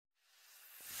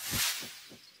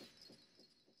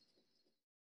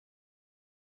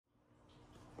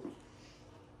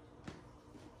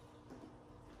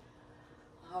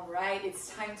right,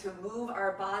 it's time to move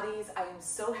our bodies. I am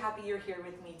so happy you're here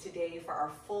with me today for our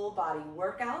full body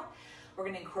workout. We're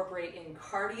going to incorporate in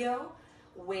cardio,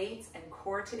 weights, and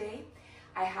core today.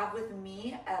 I have with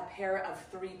me a pair of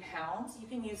 3 pounds. You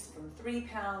can use from 3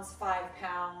 pounds, 5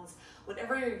 pounds,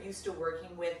 whatever you're used to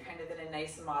working with, kind of in a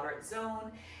nice moderate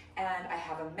zone. And I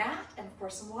have a mat and of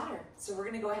course some water. So we're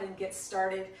going to go ahead and get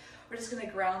started. We're just going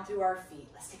to ground through our feet.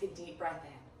 Let's take a deep breath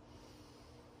in.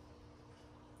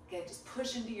 Again, just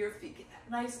push into your feet. Get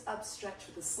that nice up stretch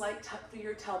with a slight tuck through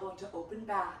your tailbone to open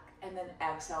back. And then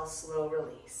exhale, slow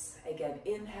release. Again,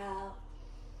 inhale.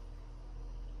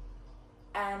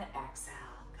 And exhale.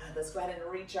 Good. Let's go ahead and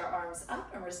reach our arms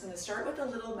up. And we're just going to start with a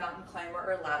little mountain climber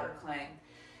or ladder climb.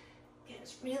 Again,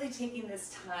 just really taking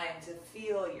this time to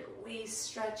feel your waist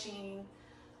stretching.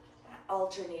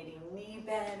 Alternating knee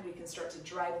bend. We can start to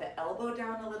drive the elbow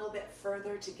down a little bit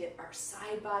further to get our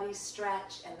side body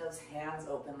stretch and those hands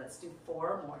open. Let's do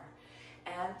 4 more.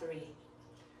 And 3,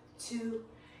 2,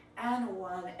 and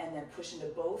 1. And then push into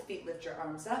both feet. Lift your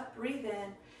arms up. Breathe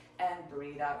in and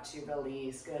breathe out to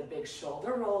release. Good. Big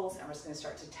shoulder rolls. And we're just going to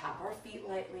start to tap our feet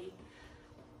lightly.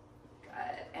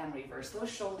 Good. And reverse those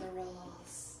shoulder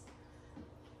rolls.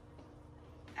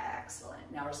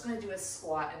 Excellent. Now we're just going to do a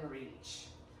squat and reach.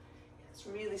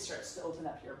 Really starts to open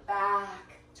up your back,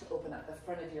 to open up the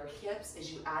front of your hips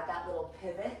as you add that little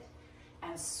pivot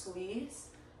and squeeze.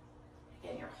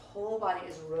 Again, your whole body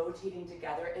is rotating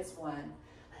together as one.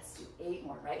 Let's do 8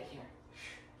 more right here.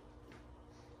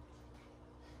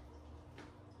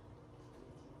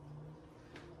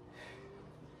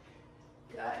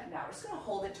 Good. Now we're just going to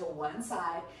hold it to one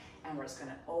side and we're just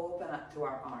going to open up through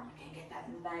our arm. Again, get that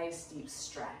nice deep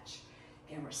stretch.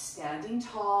 Again, we're standing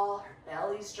tall, our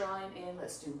belly's drawing in.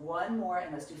 Let's do 1 more,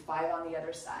 and let's do 5 on the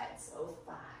other side. So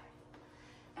 5,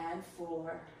 and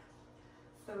 4,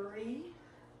 3,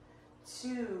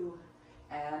 2,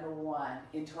 and 1.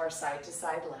 Into our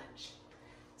side-to-side lunge.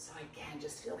 So again,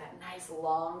 just feel that nice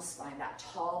long spine, that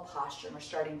tall posture. We're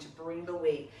starting to bring the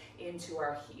weight into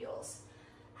our heels.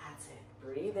 That's it.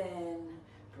 Breathe in,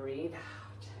 breathe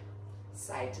out.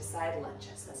 Side-to-side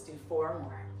lunges. Let's do 4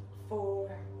 more.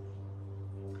 4,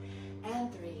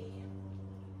 and 3,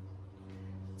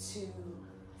 2,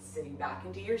 sitting back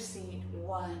into your seat,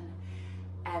 1,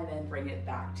 and then bring it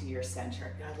back to your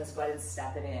center. Good, let's go ahead and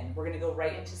step it in. We're gonna go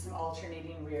right into some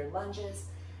alternating rear lunges.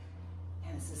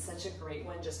 And this is such a great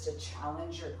one just to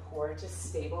challenge your core to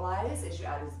stabilize as you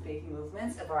add these big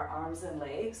movements of our arms and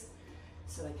legs.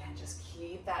 So again, just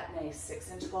keep that nice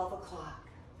 6 and 12 o'clock.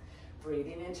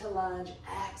 Breathing into lunge,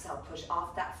 exhale, push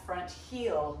off that front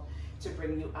heel to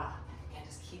bring you up.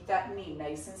 Keep that knee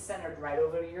nice and centered right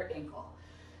over your ankle.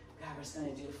 God, we're just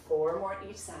going to do 4 more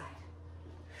each side.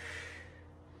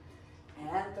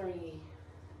 And 3,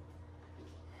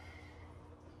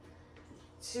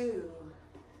 2,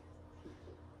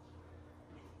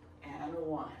 and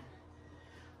 1.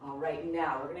 All right,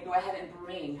 now we're going to go ahead and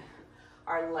bring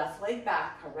our left leg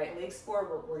back, our right leg's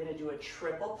forward. We're going to do a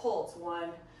triple pulse. 1,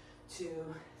 2,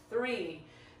 3.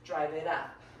 Drive it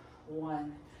up.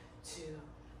 1, 2,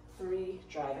 3,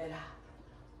 drive it up.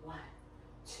 1,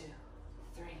 2,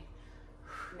 3.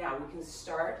 Now we can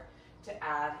start to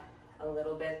add a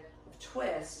little bit of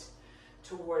twist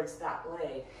towards that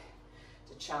leg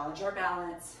to challenge our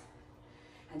balance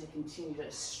and to continue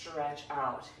to stretch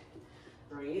out.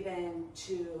 Breathe in,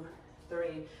 2, 3,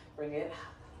 bring it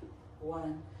up.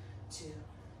 1, 2,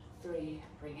 3,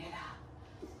 bring it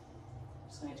up.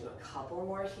 Just going to do a couple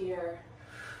more here.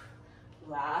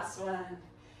 Last one.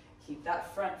 Keep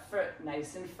that front foot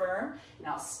nice and firm.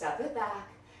 Now step it back.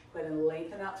 Go ahead and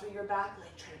lengthen out through your back leg.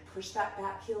 Try to push that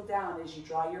back heel down as you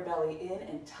draw your belly in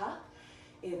and tuck.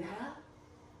 Inhale.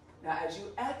 Now as you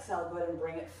exhale, go ahead and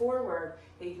bring it forward.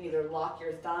 You can either lock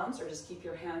your thumbs or just keep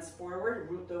your hands forward.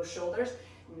 Root those shoulders.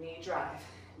 Knee drive.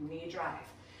 Knee drive.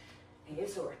 Okay,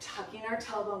 so we're tucking our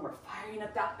tailbone. We're firing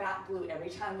up that back glute every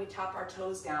time we tap our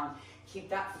toes down. Keep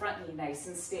that front knee nice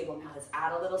and stable. Now let's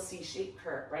add a little C-shaped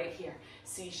curve right here.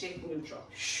 C-shaped neutral.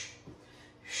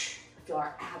 Feel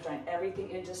our abs drawing everything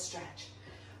into stretch.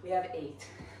 We have 8,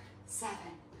 7,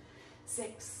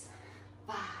 6,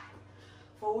 5,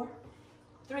 4,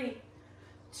 3,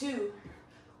 2,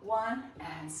 1,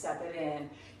 and step it in.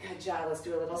 Good job. Let's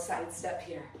do a little side step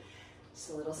here. Just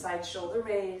a little side shoulder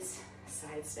raise,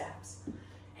 side steps.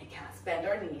 Again, let's bend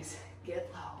our knees,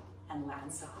 get low, and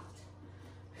land soft.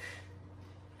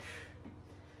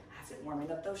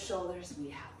 Warming up those shoulders. We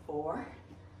have 4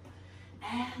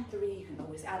 and 3. You can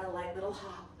always add a light little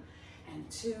hop. And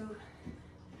 2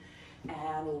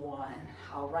 and 1.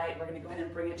 All right, we're going to go ahead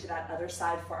and bring it to that other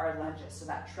side for our lunges. So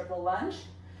that triple lunge.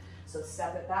 So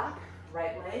step it back,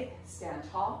 right leg, stand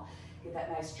tall. Get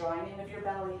that nice drawing in of your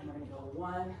belly. And we're gonna go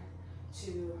 1,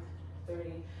 2,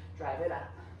 3, drive it up.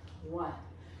 1.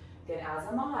 Again, as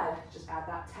a mod, just add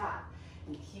that tap.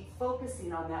 And keep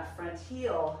focusing on that front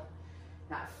heel,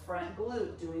 that front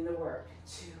glute doing the work.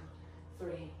 2,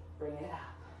 3, bring it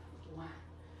up. 1,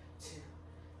 2,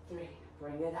 3,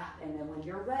 bring it up. And then when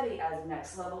you're ready, as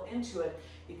next level into it,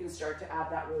 you can start to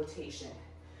add that rotation.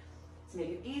 To make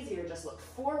it easier, just look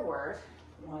forward.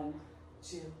 1,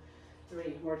 2,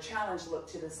 3. More challenge, look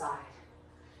to the side.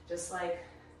 Just like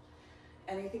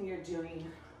anything you're doing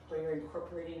where you're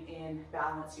incorporating in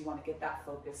balance, you want to get that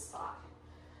focused spot.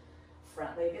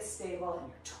 Front leg is stable and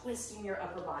you're twisting your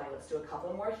upper body. Let's do a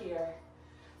couple more here.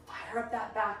 Fire up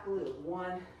that back glute.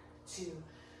 1, 2,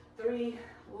 3.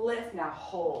 Lift, now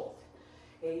hold.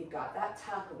 Okay, you've got that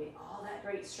tuck. We'll get all that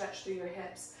great stretch through your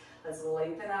hips. Let's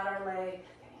lengthen out our leg,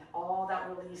 getting all that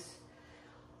release.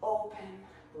 Open,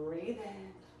 breathe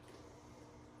in,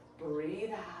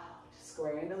 breathe out.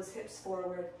 Squaring those hips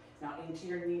forward. Now into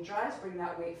your knee drives, bring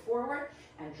that weight forward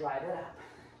and drive it up.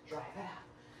 Drive it up.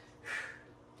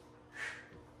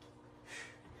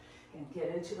 And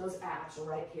get into those abs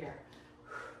right here.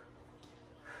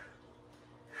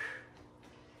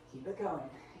 Keep it going.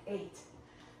 8,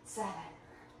 7,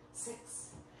 6,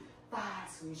 5.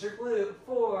 Squeeze your glute.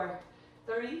 4,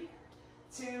 3,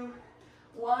 2,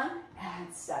 1.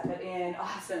 And step it in.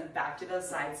 Awesome. Back to those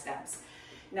side steps.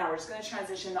 Now we're just going to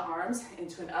transition the arms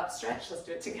into an up stretch. Let's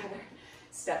do it together.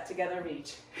 Step together,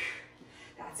 reach.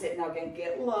 That's it. Now again,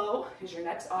 get low is your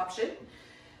next option.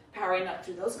 Powering up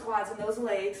through those quads and those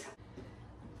legs.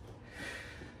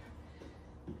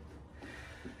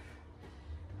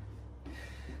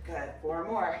 Good. 4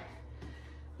 more.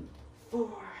 4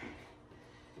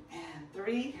 and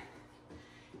 3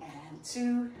 and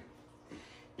 2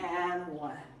 and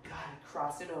 1. Good.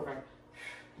 Cross it over.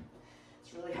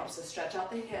 This really helps us stretch out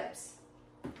the hips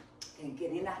and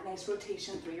getting that nice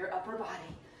rotation through your upper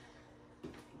body.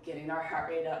 Getting our heart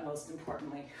rate up, most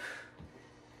importantly.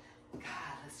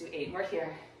 God, let's do 8 more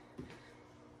here.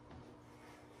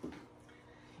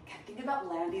 Okay, think about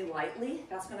landing lightly.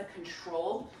 That's going to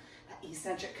control that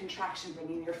eccentric contraction,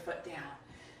 bringing your foot down.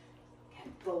 Okay,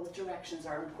 both directions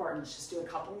are important. Let's just do a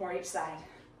couple more each side.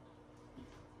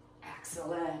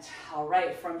 Excellent. All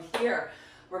right, from here,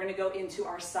 we're going to go into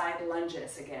our side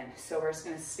lunges again. So we're just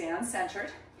going to stand centered.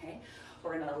 Okay,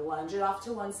 we're going to lunge it off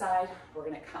to one side. We're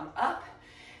going to come up.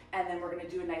 And then we're going to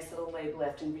do a nice little leg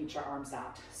lift and reach our arms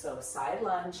out. So side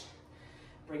lunge,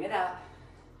 bring it up,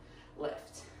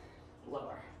 lift,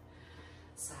 lower.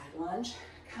 Side lunge,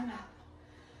 come up,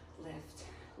 lift,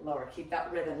 lower. Keep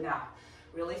that rhythm. Now,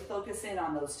 really focus in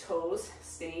on those toes,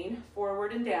 staying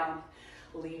forward and down.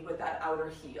 Lead with that outer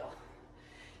heel.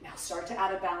 Now start to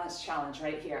add a balance challenge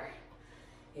right here.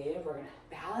 Okay, we're going to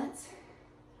balance,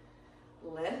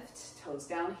 lift, toes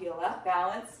down, heel up,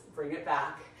 balance, bring it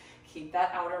back. Keep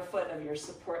that outer foot of your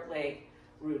support leg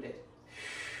rooted.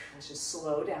 Let's just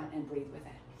slow down and breathe with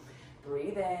it.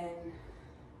 Breathe in,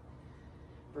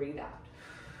 breathe out.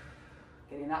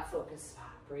 Getting that focus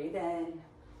spot. Breathe in,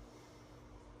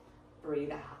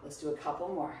 breathe out. Let's do a couple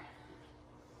more.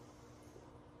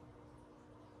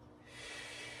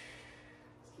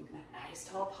 Just keeping that nice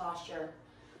tall posture.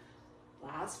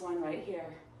 Last one right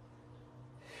here.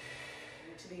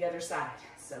 To the other side.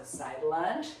 So side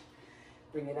lunge.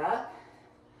 Bring it up,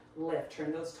 lift,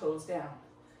 turn those toes down.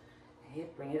 Okay,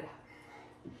 bring it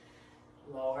up.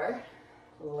 Lower,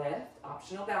 lift,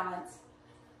 optional balance,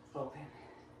 open.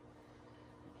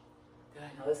 Good,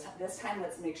 now this time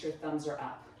let's make sure thumbs are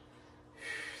up.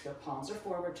 So palms are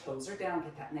forward, toes are down,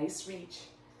 get that nice reach.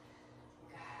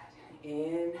 Good,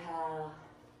 inhale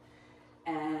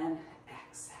and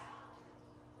exhale.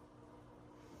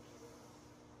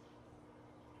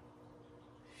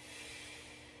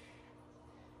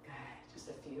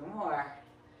 A few more.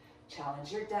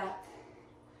 Challenge your depth,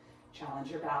 challenge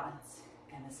your balance.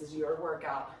 And this is your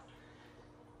workout.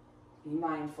 Be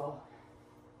mindful.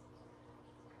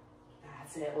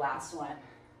 That's it, last one.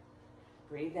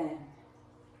 Breathe in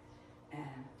and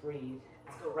breathe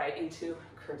out. Let's go right into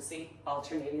curtsy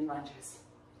alternating lunges.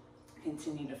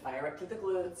 Continue to fire up through the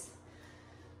glutes.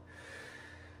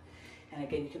 And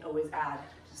again, you can always add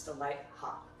just a light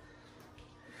hop.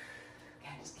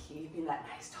 Again, just keeping that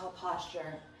nice tall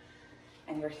posture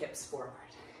and your hips forward.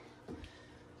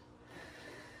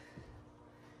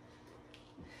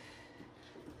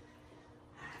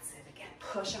 That's it. Again,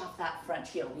 push off that front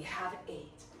heel. We have 8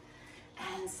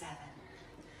 and 7,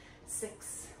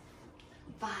 6,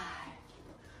 5,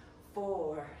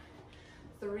 4,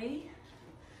 3,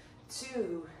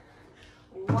 2,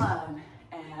 1,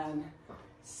 and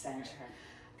center.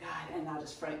 Good, and now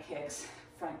just front kicks,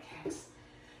 front kicks.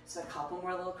 So a couple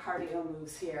more little cardio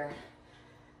moves here.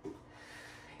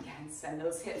 Again, send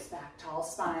those hips back, tall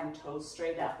spine, toes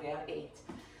straight up. We have 8.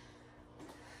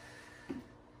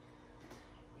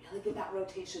 Really get that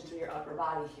rotation through your upper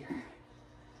body here.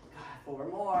 Good, 4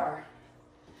 more.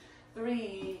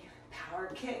 3,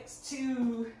 power kicks,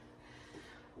 2,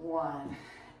 1.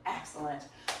 Excellent.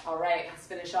 All right, let's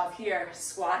finish off here.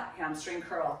 Squat, hamstring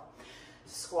curl.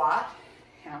 Squat,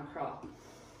 ham curl.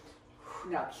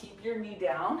 Now keep your knee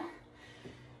down,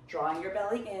 drawing your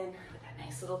belly in with that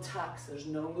nice little tuck so there's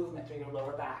no movement through your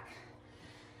lower back.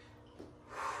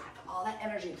 All that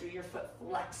energy through your foot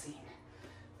flexing.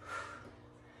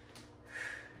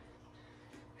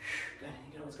 Good,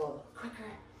 you can always go a little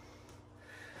quicker.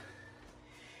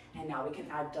 And now we can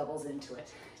add doubles into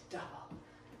it. Double.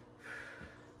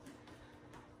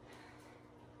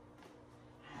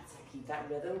 That's it, keep that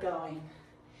rhythm going.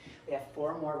 We have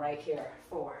 4 more right here.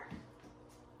 4,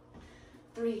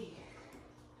 3,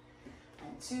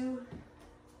 and 2,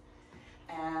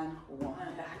 and 1.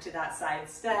 Back to that side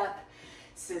step,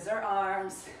 scissor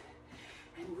arms,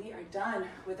 and we are done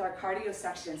with our cardio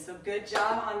section. So good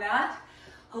job on that.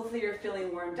 Hopefully you're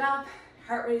feeling warmed up,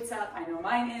 heart rate's up, I know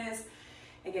mine is.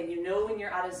 Again, you know when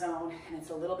you're out of zone and it's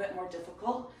a little bit more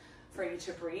difficult for you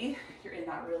to breathe, you're in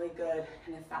that really good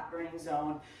kind of fat burning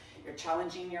zone. You're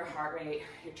challenging your heart rate,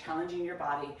 you're challenging your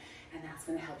body, and that's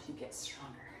gonna help you get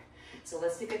stronger. So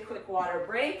let's take a quick water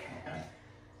break,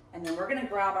 and then we're gonna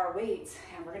grab our weights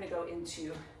and we're gonna go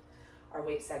into our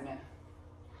weight segment.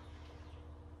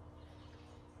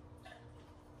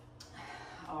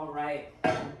 All right,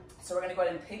 so we're gonna go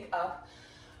ahead and pick up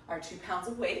our 2 pounds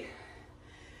of weight.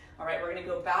 All right, we're gonna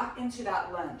go back into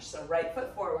that lunge. So right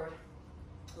foot forward,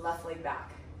 left leg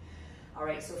back. All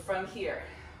right, so from here,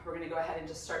 we're gonna go ahead and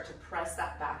just start to press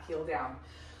that back heel down.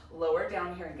 Lower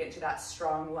down here and get to that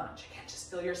strong lunge. Again, just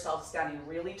feel yourself standing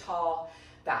really tall.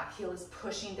 Back heel is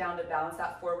pushing down to balance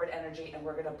that forward energy, and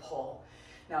we're gonna pull.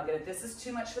 Now again, if this is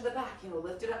too much for the back,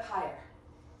 lift it up higher.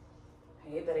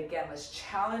 Okay, but again, let's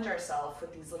challenge ourselves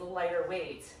with these little lighter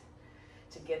weights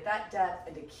to get that depth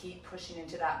and to keep pushing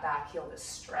into that back heel to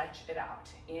stretch it out.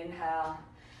 Inhale,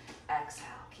 exhale.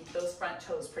 Keep those front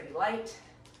toes pretty light.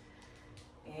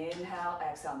 Inhale,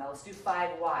 exhale. Now let's do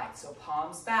 5 wide. So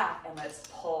palms back and let's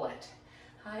pull it.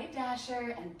 Hi,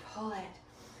 Dasher, and pull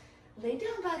it. Lay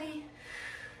down, buddy.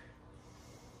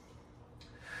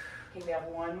 Okay, we have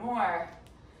 1 more.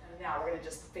 And now we're gonna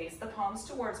just face the palms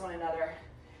towards one another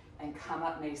and come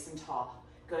up nice and tall.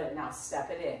 Good, now step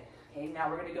it in. Okay, now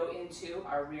we're gonna go into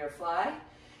our rear fly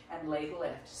and leg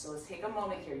lift. So let's take a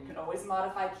moment here. You can always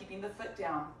modify keeping the foot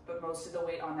down, but most of the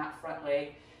weight on that front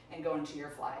leg and go into your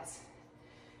flies.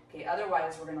 Okay,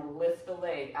 otherwise we're gonna lift the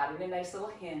leg, add in a nice little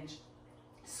hinge,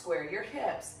 square your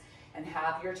hips, and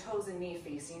have your toes and knee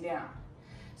facing down.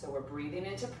 So we're breathing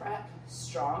into prep,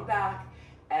 strong back,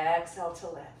 exhale to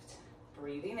lift.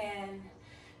 Breathing in,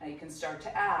 now you can start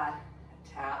to add a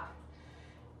tap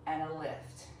and a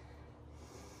lift.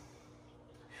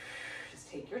 Just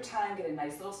take your time, get a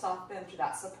nice little soft bend through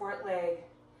that support leg.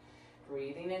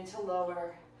 Breathing into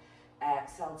lower,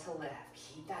 exhale to lift.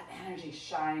 Keep that energy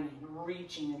shining,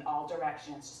 reaching in all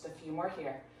directions. Just a few more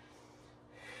here.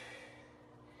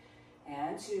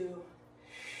 And 2.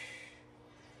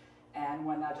 And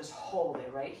 1. Now just hold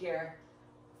it right here.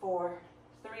 4,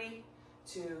 3,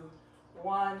 2,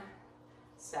 1.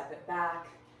 Step it back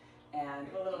and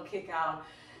a little kick out.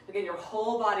 Again, your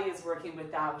whole body is working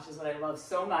with that, which is what I love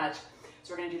so much.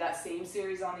 So we're gonna do that same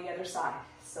series on the other side.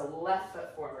 So left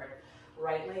foot forward,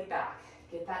 right leg back.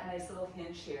 Get that nice little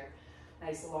hinge here.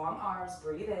 Nice long arms,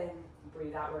 breathe in,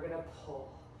 breathe out. We're gonna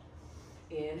pull.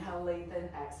 Inhale, lengthen,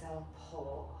 exhale,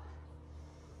 pull.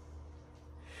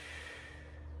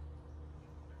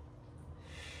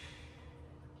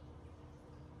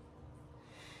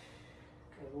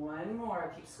 Good, 1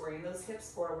 more. Keep squaring those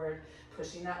hips forward,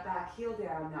 pushing that back heel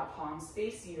down. Now palms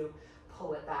face you,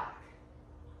 pull it back.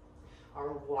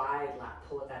 Our wide lat,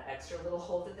 pull it, that extra little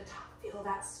hold at the top. Feel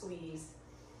that squeeze.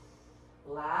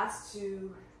 Last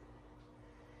 2,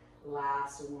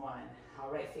 last 1.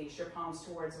 All right, face your palms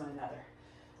towards one another.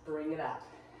 Bring it up,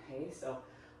 okay? So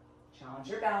challenge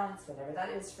your balance, whatever that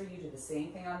is for you. Do the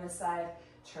same thing on this side.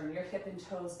 Turn your hip and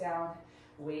toes down.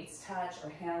 Weights touch or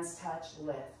hands touch,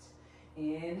 lift.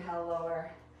 Inhale,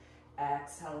 lower,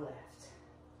 exhale, lift.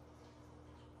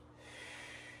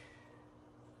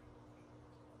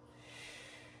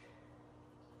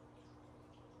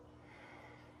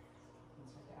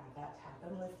 That tap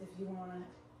and lift if you want.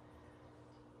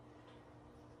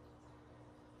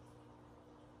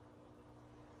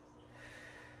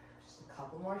 Just a couple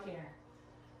Couple more here.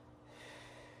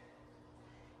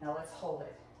 Now let's hold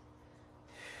it.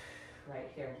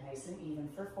 Right here, nice and even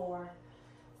for 4,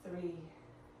 3,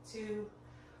 2,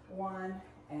 1,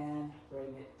 and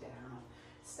bring it down.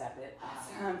 Step it up.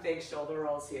 Some big shoulder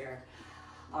rolls here.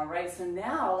 All right, so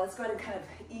now let's go ahead and kind of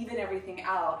even everything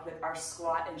out with our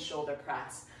squat and shoulder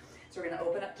press. So we're gonna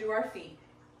open up through our feet.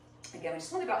 Again, we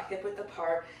just want about hip width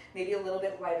apart, maybe a little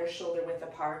bit wider shoulder width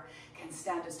apart. Can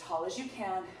stand as tall as you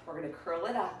can. We're gonna curl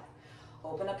it up.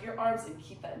 Open up your arms and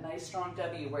keep that nice strong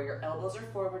W where your elbows are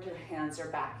forward, your hands are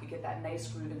back. You get that nice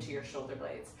groove into your shoulder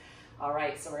blades. All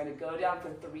right, so we're gonna go down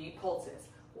for 3 pulses.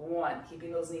 1,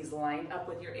 keeping those knees lined up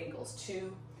with your ankles.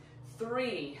 2,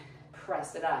 3,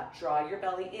 press it up. Draw your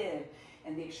belly in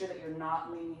and make sure that you're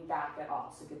not leaning back at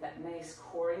all. So get that nice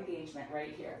core engagement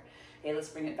right here. Okay, let's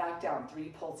bring it back down. 3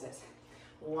 pulses.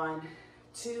 1,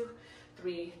 2,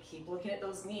 3. Keep looking at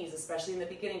those knees, especially in the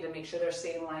beginning, to make sure they're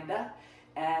staying lined up.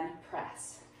 And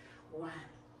press. 1,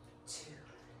 2,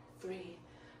 3,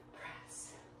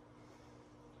 press.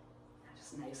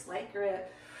 Just nice light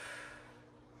grip.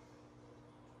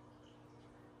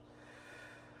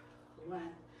 1,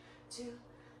 2,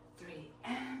 3,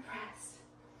 and press.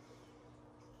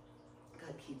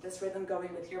 Good, keep this rhythm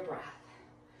going with your breath.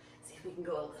 See if we can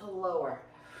go a little lower.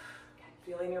 Again,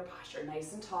 feeling your posture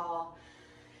nice and tall.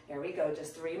 There we go,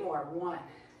 just 3 more. 1,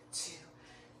 2,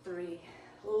 3,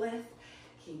 lift.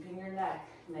 Keeping your neck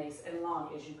nice and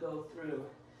long as you go through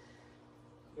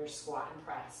your squat and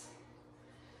press.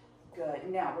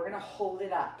 Good, now we're gonna hold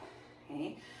it up,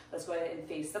 okay? Let's go ahead and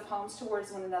face the palms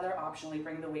towards one another. Optionally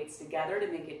bring the weights together to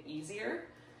make it easier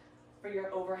for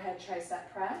your overhead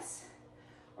tricep press,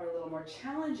 or a little more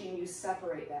challenging, you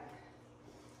separate them.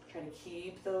 Try to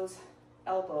keep those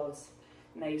elbows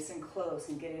nice and close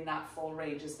and get in that full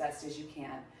range as best as you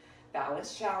can.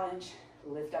 Balance challenge,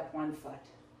 lift up 1 foot.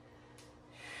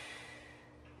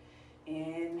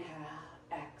 Inhale,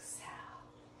 exhale.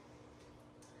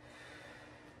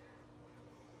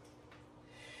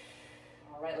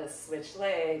 All right, let's switch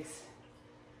legs.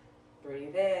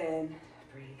 Breathe in,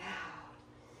 breathe out.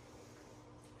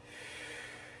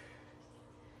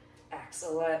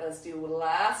 Excellent, let's do the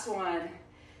last one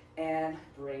and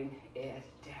bring it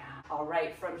down. All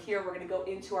right, from here, we're gonna go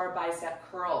into our bicep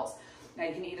curls. Now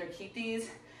you can either keep these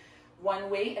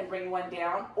 1 weight and bring 1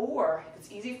 down, or if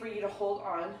it's easy for you to hold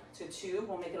on to 2,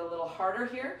 we'll make it a little harder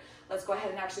here. Let's go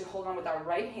ahead and actually hold on with our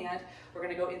right hand. We're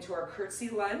gonna go into our curtsy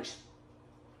lunge,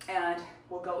 and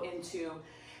we'll go into,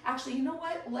 actually, you know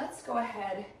what? Let's go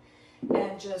ahead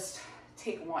and just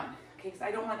take 1, okay? Because I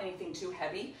don't want anything too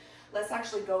heavy. Let's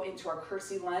actually go into our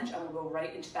curtsy lunge, and we'll go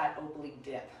right into that oblique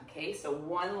dip, okay? So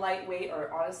 1 light weight,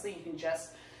 or honestly, you can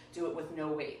just do it with no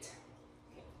weight.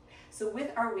 So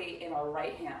with our weight in our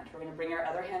right hand, we're gonna bring our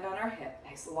other hand on our hip.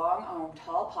 Nice long arm,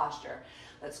 tall posture.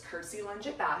 Let's curtsy lunge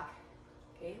it back.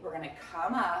 Okay, we're gonna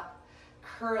come up,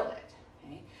 curl it.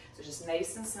 Okay, so just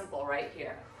nice and simple right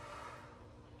here.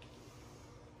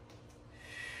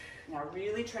 Now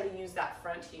really try to use that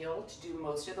front heel to do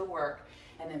most of the work,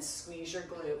 and then squeeze your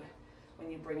glute when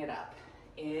you bring it up.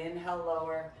 Inhale,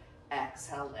 lower,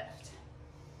 exhale, lift.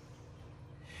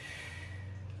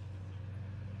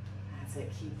 That's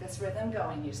it, keep this rhythm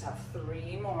going. You just have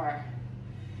 3 more.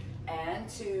 And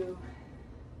 2,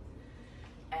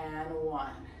 and 1.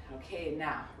 Okay,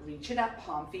 now reach it up,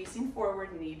 palm facing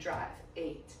forward, knee drive.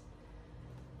 8,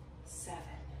 7,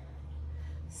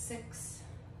 6,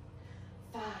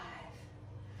 5,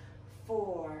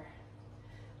 4,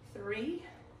 3,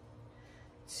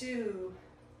 2,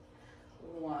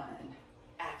 1.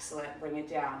 Excellent, bring it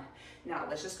down. Now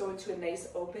let's just go into a nice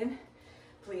open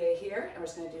plie here, and we're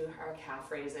just gonna do our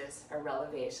calf raises, our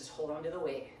releves. Just hold on to the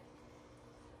weight.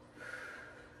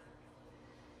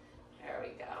 There we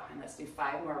go, and let's do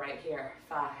 5 more right here.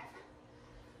 5,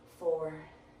 4,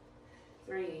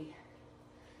 3,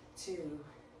 2,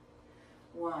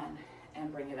 1,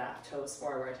 and bring it up, toes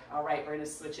forward. All right, we're gonna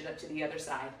switch it up to the other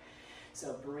side.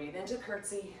 So breathe into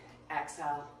curtsy,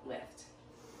 exhale, lift.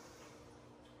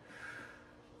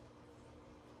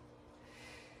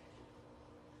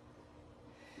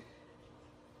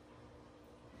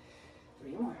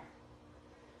 Three more.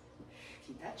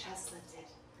 Keep that chest lifted.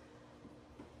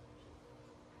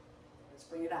 Let's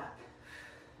bring it up.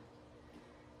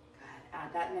 Good.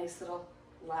 Add that nice little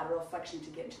lateral flexion to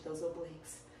get into those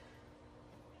obliques.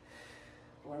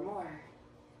 4 more.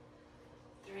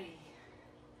 3,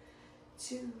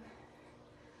 2,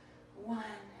 1.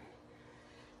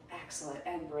 Excellent,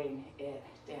 and bring it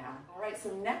down. All right, so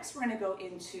next we're gonna go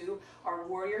into our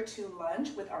warrior 2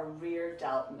 lunge with our rear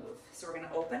delt move. So we're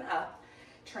gonna open up,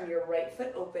 Turn your right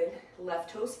foot open,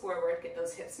 left toes forward, get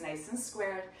those hips nice and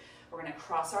squared. We're gonna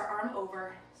cross our arm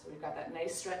over, so we've got that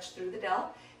nice stretch through the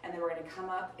delt, and then we're gonna come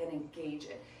up and engage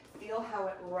it. Feel how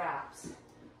it wraps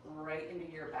right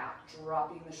into your back,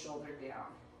 dropping the shoulder down,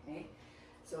 okay?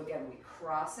 So again, we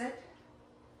cross it,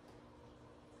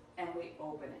 and we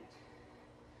open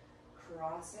it.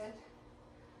 Cross it,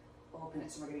 open it.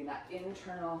 So we're getting that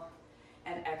internal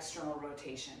and external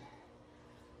rotation.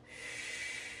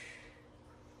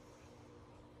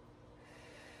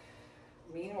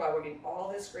 Meanwhile, we're getting all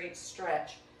this great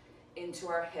stretch into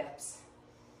our hips.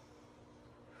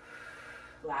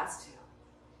 Last two.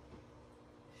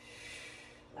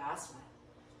 Last one.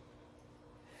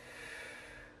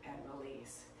 And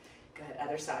release. Good,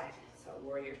 other side. So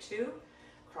warrior two,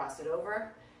 cross it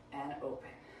over and open.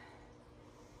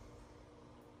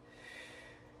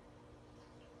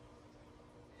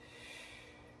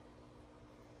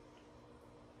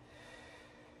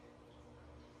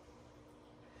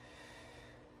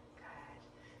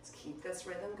 Keep this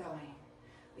rhythm going.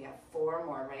 We have 4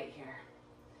 more right here.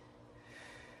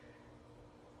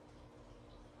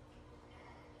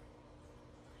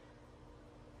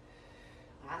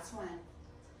 Last one.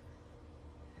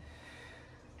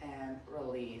 And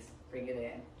release. Bring it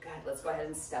in. Good. Let's go ahead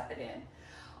and step it in.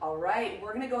 All right,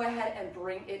 we're going to go ahead and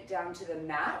bring it down to the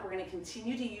mat. We're going to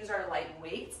continue to use our light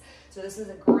weights. So this is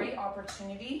a great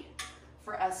opportunity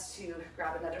for us to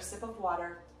grab another sip of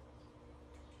water.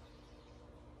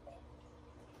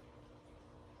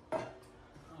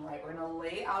 All right, we're gonna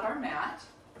lay out our mat.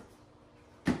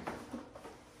 All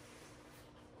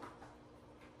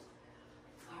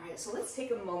right, so let's take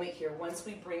a moment here once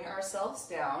we bring ourselves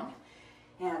down.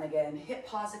 And again, hit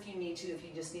pause if you need to, if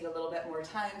you just need a little bit more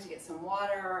time to get some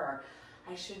water, or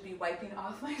I should be wiping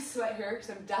off my sweat here because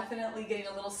I'm definitely getting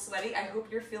a little sweaty. I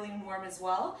hope you're feeling warm as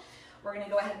well. We're gonna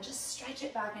go ahead and just stretch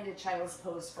it back into child's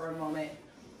pose for a moment.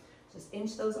 Just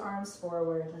inch those arms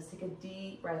forward. Let's take a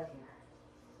deep breath here.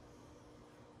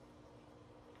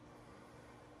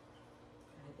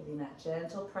 Getting that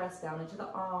gentle press down into the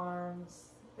arms,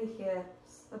 the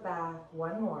hips, the back.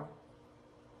 One more.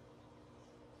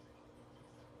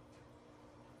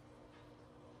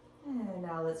 And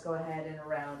now let's go ahead and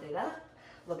round it up.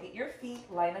 Look at your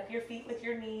feet. Line up your feet with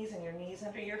your knees and your knees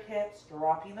under your hips,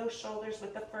 dropping those shoulders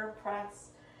with the firm press.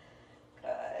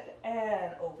 Good.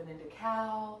 And open into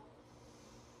cow.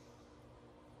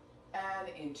 And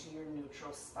into your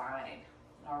neutral spine.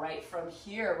 All right, from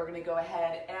here, we're gonna go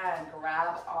ahead and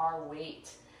grab our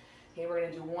weight. Okay, we're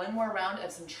gonna do one more round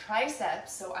of some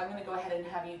triceps. So I'm gonna go ahead and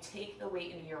have you take the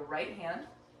weight into your right hand.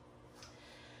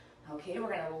 Okay,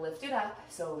 we're gonna lift it up.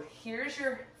 So here's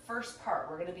your first part.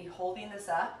 We're gonna be holding this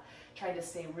up, trying to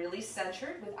stay really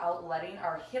centered without letting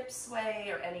our hips sway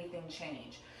or anything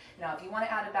change. Now, if you wanna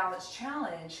add a balance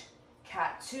challenge,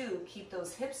 cat 2, keep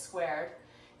those hips squared,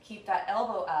 keep that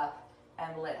elbow up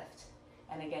and lift.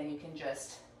 And again, you can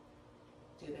just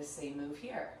do this same move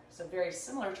here. So very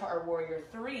similar to our warrior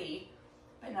 3,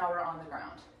 but now we're on the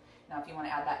ground. Now if you want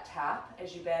to add that tap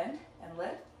as you bend and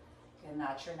lift, and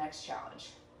that's your next challenge.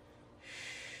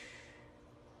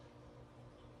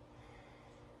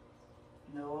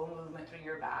 No movement through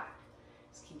your back.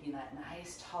 Just keeping that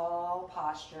nice tall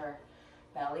posture,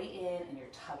 belly in, and you're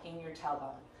tucking your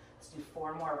tailbone. Let's do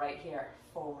 4 more right here.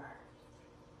 4,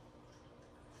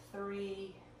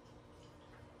 3,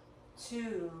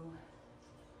 2,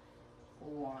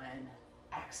 1.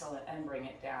 Excellent, and bring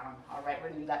it down. All right, we're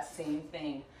gonna do that same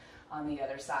thing on the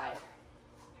other side.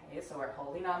 Okay, so we're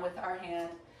holding on with our hand,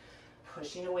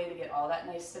 pushing away to get all that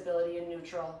nice stability and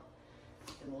neutral.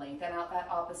 Then lengthen out that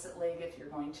opposite leg if you're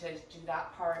going to do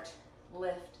that part.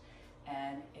 Lift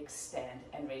and extend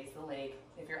and raise the leg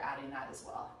if you're adding that as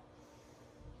well.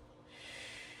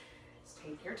 Just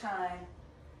take your time.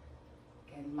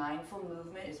 Again, mindful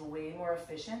movement is way more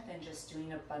efficient than just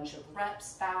doing a bunch of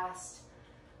reps fast.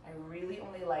 I really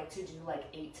only like to do like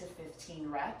 8 to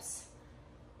 15 reps.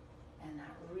 And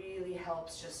that really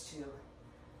helps just to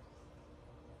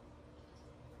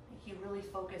make you really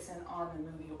focus in on the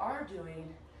move you are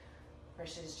doing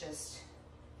versus just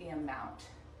the amount.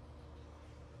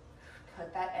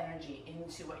 Put that energy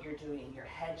into what you're doing. Your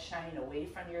head shining away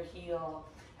from your heel,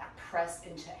 that press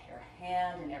into your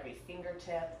hand and every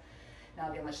fingertip.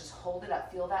 Now again, let's just hold it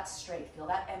up. Feel that strength, feel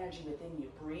that energy within you.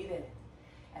 Breathe in.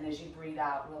 And as you breathe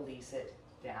out, release it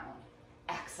down.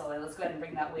 Excellent. Let's go ahead and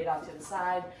bring that weight off to the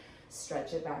side.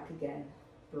 Stretch it back again.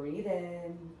 Breathe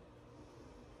in.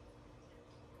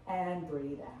 And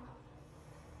breathe out.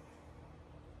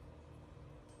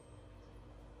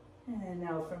 And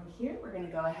now from here, we're going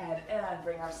to go ahead and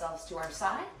bring ourselves to our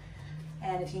side.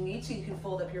 And if you need to, you can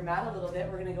fold up your mat a little bit.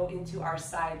 We're gonna go into our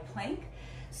side plank.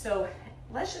 So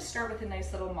let's just start with a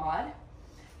nice little mod.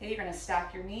 Okay, you're gonna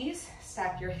stack your knees,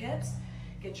 stack your hips,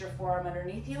 get your forearm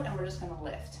underneath you, and we're just gonna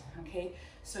lift, okay?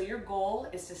 So your goal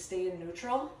is to stay in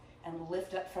neutral and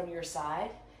lift up from your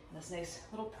side. And this nice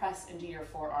little press into your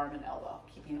forearm and elbow,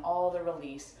 keeping all the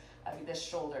release of this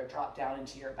shoulder drop down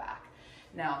into your back.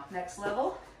 Now, next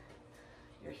level,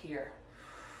 you're here.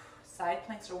 Side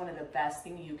planks are one of the best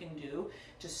things you can do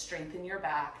to strengthen your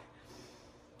back,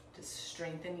 to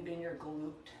strengthen even your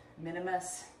glute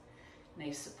minimus,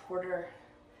 nice supporter.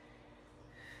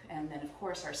 And then of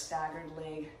course our staggered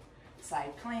leg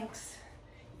side planks.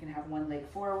 You can have one leg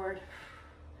forward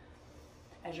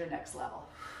as your next level.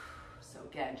 So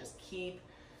again, just keep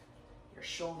your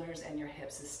shoulders and your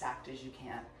hips as stacked as you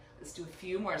can. Let's do a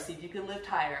few more, see if you can lift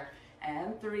higher.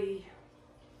 And 3,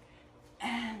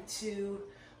 and 2,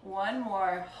 one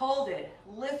more, hold it,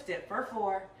 lift it for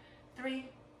 4, 3,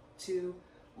 2,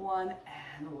 1,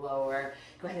 and lower.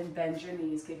 Go ahead and bend your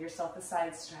knees, give yourself a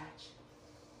side stretch.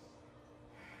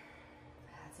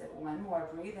 That's it, one more,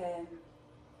 breathe in,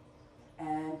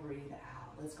 and breathe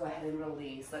out. Let's go ahead and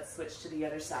release. Let's switch to the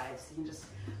other side. So you can just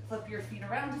flip your feet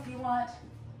around if you want,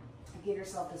 and give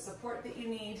yourself the support that you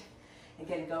need.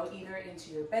 Again, go either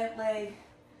into your bent leg,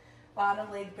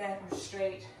 bottom leg bent or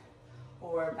straight,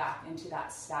 or back into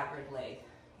that staggered leg.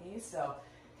 Okay, so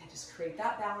just create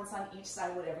that balance on each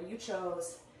side, whatever you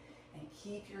chose, and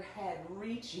keep your head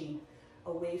reaching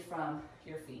away from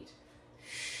your feet.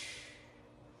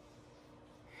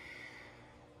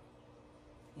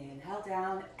 Inhale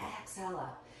down, exhale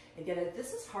up. Again, if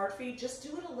this is hard for you, just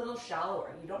do it a little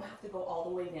shallower. You don't have to go all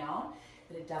the way down,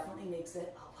 but it definitely makes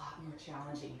it a lot more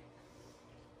challenging.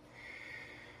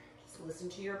 Just listen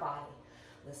to your body,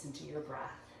 listen to your breath.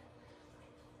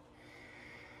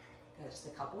 Good, just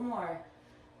a couple more.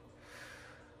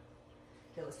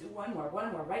 Okay, let's do one more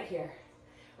right here.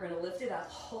 We're gonna lift it up,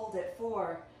 hold it,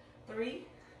 4, 3,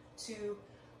 2,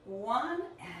 1,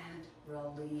 and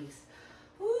release.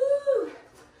 Woo!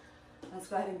 Let's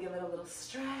go ahead and give it a little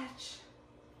stretch.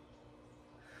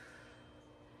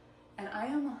 And I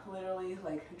am literally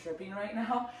like dripping right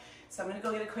now. So I'm gonna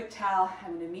go get a quick towel.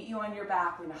 I'm gonna meet you on your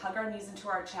back. We're gonna hug our knees into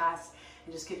our chest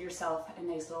and just give yourself a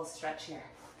nice little stretch here.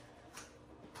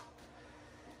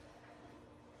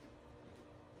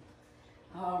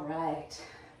 All right.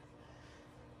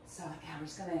 So again, we're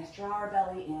just gonna draw our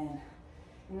belly in,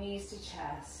 knees to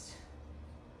chest,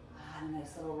 and a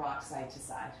nice little rock side to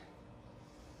side.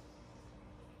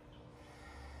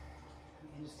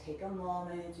 And just take a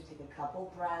moment to take a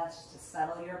couple breaths just to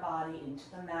settle your body into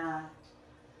the mat.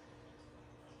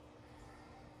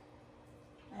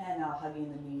 And now hugging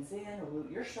the knees in, root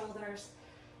your shoulders,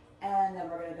 and then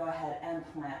we're gonna go ahead and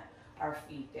plant our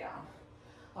feet down.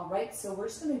 All right, so we're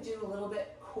just gonna do a little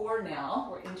bit core now.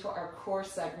 We're into our core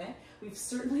segment. We've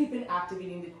certainly been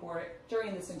activating the core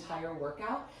during this entire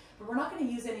workout, but we're not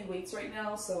gonna use any weights right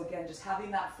now. So again, just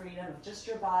having that freedom of just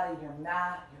your body, your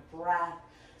mat, your breath.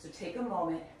 So take a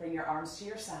moment, bring your arms to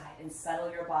your side and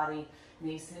settle your body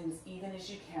nice and even as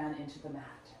you can into the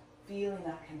mat. Feeling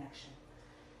that connection.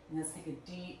 And let's take a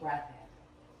deep breath in.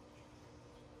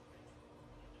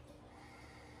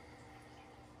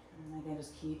 And again,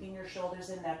 just keeping your shoulders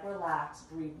and neck relaxed.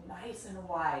 Breathe nice and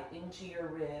wide into your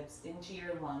ribs, into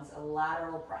your lungs, a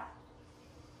lateral breath.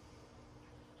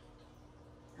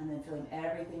 And then feeling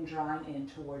everything drawing in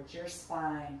towards your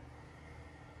spine,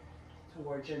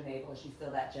 towards your navel as you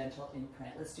feel that gentle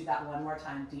imprint. Let's do that one more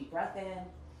time. Deep breath in.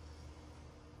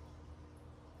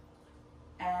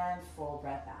 And full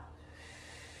breath out.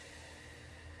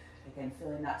 Again,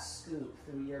 feeling that scoop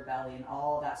through your belly and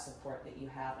all that support that you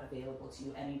have available to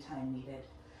you anytime needed.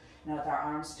 Now with our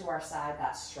arms to our side,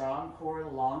 that strong core,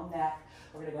 long neck,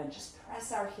 we're gonna go ahead and just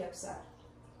press our hips up.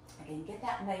 Again, get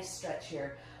that nice stretch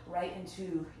here, right into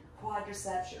your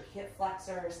quadriceps, your hip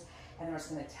flexors, and then we're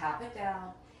just gonna tap it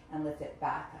down and lift it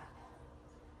back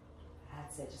up.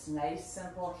 That's it, just nice,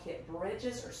 simple hip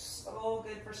bridges are so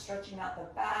good for stretching out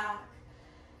the back,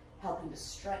 helping to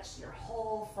stretch your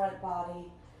whole front body.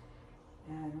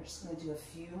 And we're just going to do a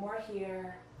few more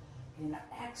here. Getting an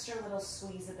extra little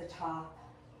squeeze at the top.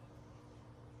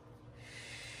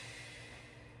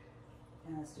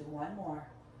 And let's do one more.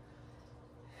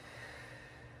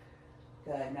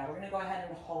 Good. Now we're going to go ahead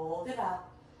and hold it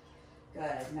up.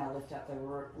 Good. Now lift up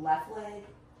the left leg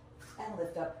and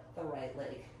lift up the right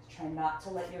leg. Try not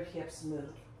to let your hips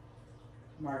move.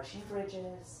 Marching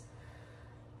bridges.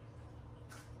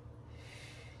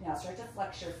 Now start to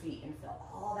flex your feet and feel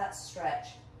all that stretch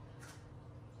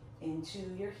into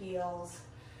your heels,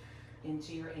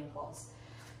 into your ankles.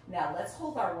 Now let's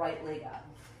hold our right leg up.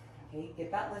 Okay,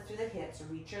 get that lift through the hips,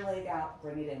 reach your leg out,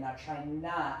 bring it in. Now try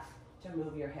not to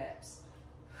move your hips.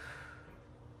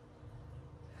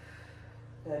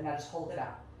 Good, now just hold it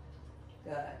out.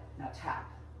 Good, now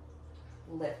tap,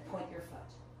 lift, point your foot,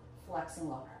 flex and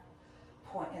lower,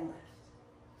 point and lift,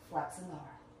 flex and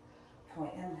lower,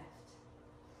 point and lift.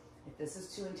 If this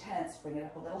is too intense, bring it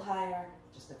up a little higher,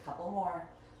 just a couple more.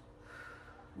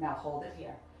 Now hold it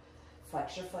here.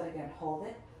 Flex your foot again, hold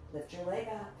it, lift your leg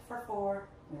up for 4,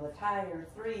 and lift higher,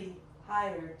 3,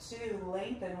 higher, 2,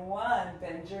 lengthen, 1,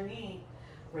 bend your knee,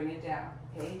 bring it down,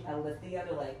 okay? Now lift the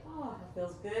other leg. Oh, it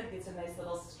feels good, gets a nice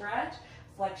little stretch.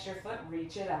 Flex your foot,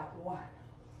 reach it out, 1.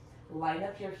 Line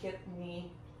up your hip,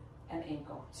 knee, and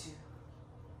ankle, 2,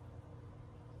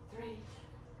 3,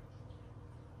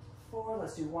 4,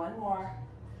 let's do 1 more,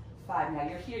 5. Now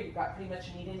you're here, you've got pretty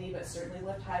much knee to knee, but certainly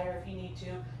lift higher if you need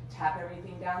to. Tap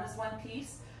everything down as one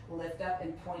piece, lift up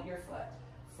and point your foot.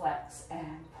 Flex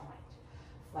and point,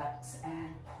 flex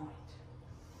and point.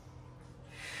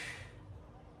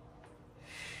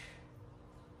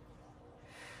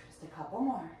 Just a couple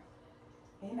more.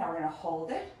 Okay, now we're gonna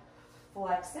hold it,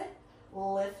 flex it,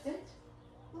 lift it,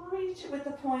 reach it with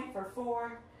the point for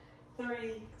 4,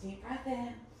 3, deep breath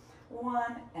in,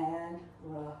 1, and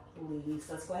release.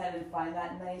 Let's go ahead and find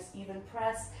that nice even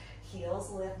press.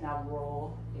 Heels lift, now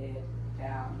roll it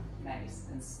down, nice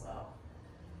and slow.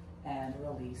 And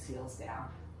release, heels down.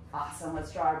 Awesome,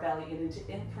 let's draw our belly in into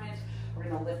imprint. We're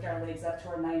gonna lift our legs up to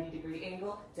our 90-degree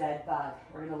angle, dead bug.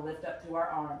 We're gonna lift up through our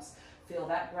arms. Feel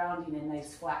that grounding and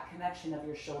nice flat connection of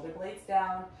your shoulder blades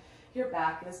down, your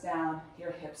back is down,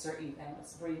 your hips are even.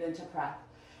 Let's breathe into breath.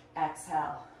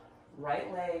 Exhale,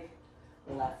 right leg,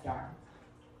 left arm.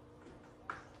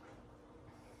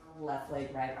 Left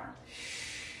leg, right arm.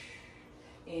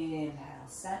 Inhale,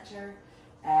 center,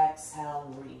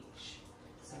 exhale, reach.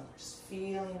 So we're just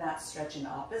feeling that stretch in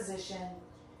opposition,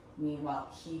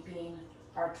 meanwhile keeping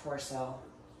our torso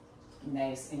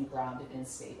nice and grounded and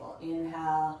stable.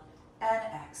 Inhale and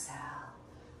exhale.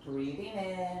 Breathing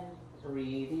in,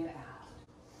 breathing out.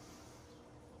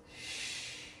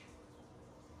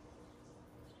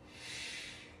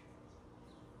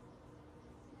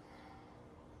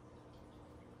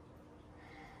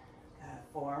 Good,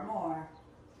 4 more.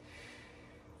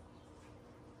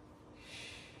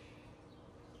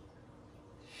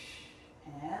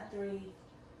 And 3,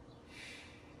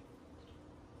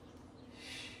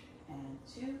 and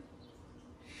 2,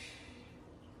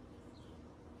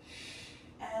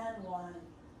 and 1.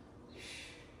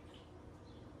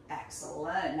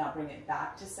 Excellent. Now bring it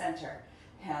back to center.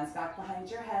 Hands back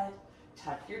behind your head.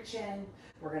 Tuck your chin.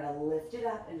 We're going to lift it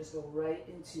up and just go right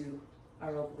into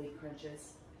our oblique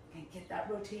crunches. And get that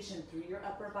rotation through your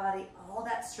upper body, all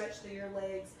that stretch through your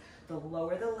legs. The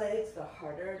lower the legs, the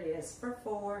harder it is. For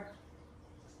 4,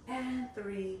 and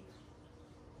 3,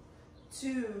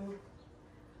 2,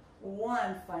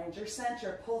 1. Find your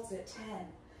center. Pulse it.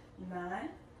 10, 9,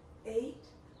 8,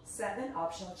 7.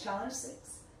 Optional challenge.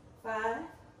 6, 5,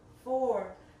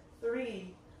 4,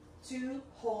 3, 2.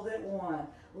 Hold it. 1.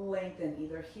 Lengthen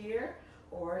either here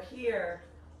or here.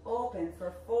 Open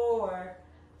for 4,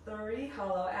 3.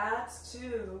 Hollow abs.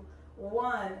 2,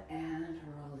 1. And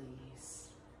release.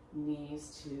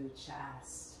 Knees to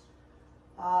chest.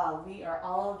 We are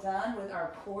all done with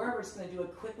our core. We're just going to do a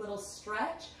quick little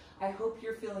stretch. I hope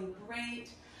you're feeling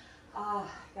great. Got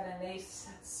a nice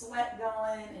sweat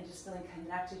going and just feeling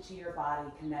connected to your body,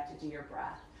 connected to your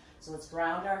breath. So let's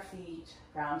ground our feet,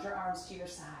 ground your arms to your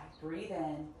side. Breathe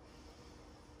in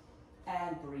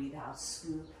and breathe out.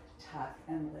 Scoop, tuck,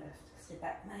 and lift. Let's get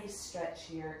that nice stretch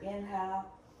here. Inhale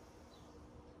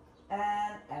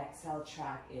and exhale,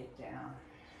 track it down.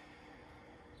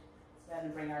 Go ahead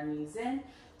and bring our knees in,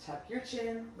 tuck your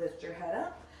chin, lift your head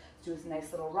up, do a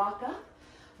nice little rock up.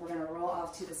 We're going to roll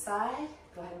off to the side.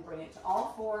 Go ahead and bring it to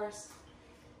all 4s.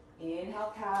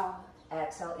 Inhale, cow.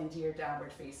 Exhale into your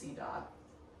downward facing dog.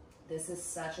 This is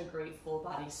such a great full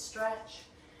body stretch.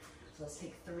 So let's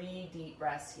take 3 deep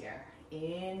breaths here.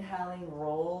 Inhaling,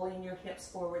 rolling your hips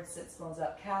forward, sits bones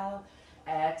up, cow.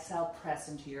 Exhale, press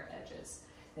into your edges.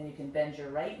 Then you can bend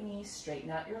your right knee, straighten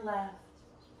out your left.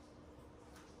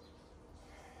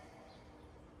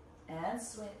 And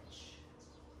switch.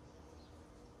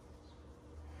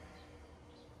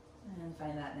 And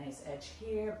find that nice edge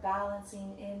here.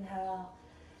 Balancing, inhale,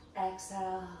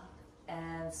 exhale,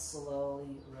 and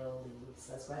slowly release.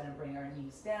 Let's go ahead and bring our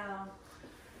knees down.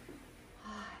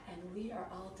 And we are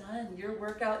all done. Your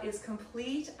workout is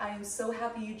complete. I am so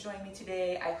happy you joined me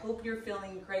today. I hope you're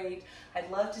feeling great. I'd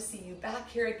love to see you back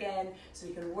here again so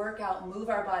we can work out, move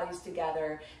our bodies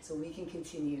together so we can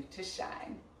continue to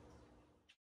shine.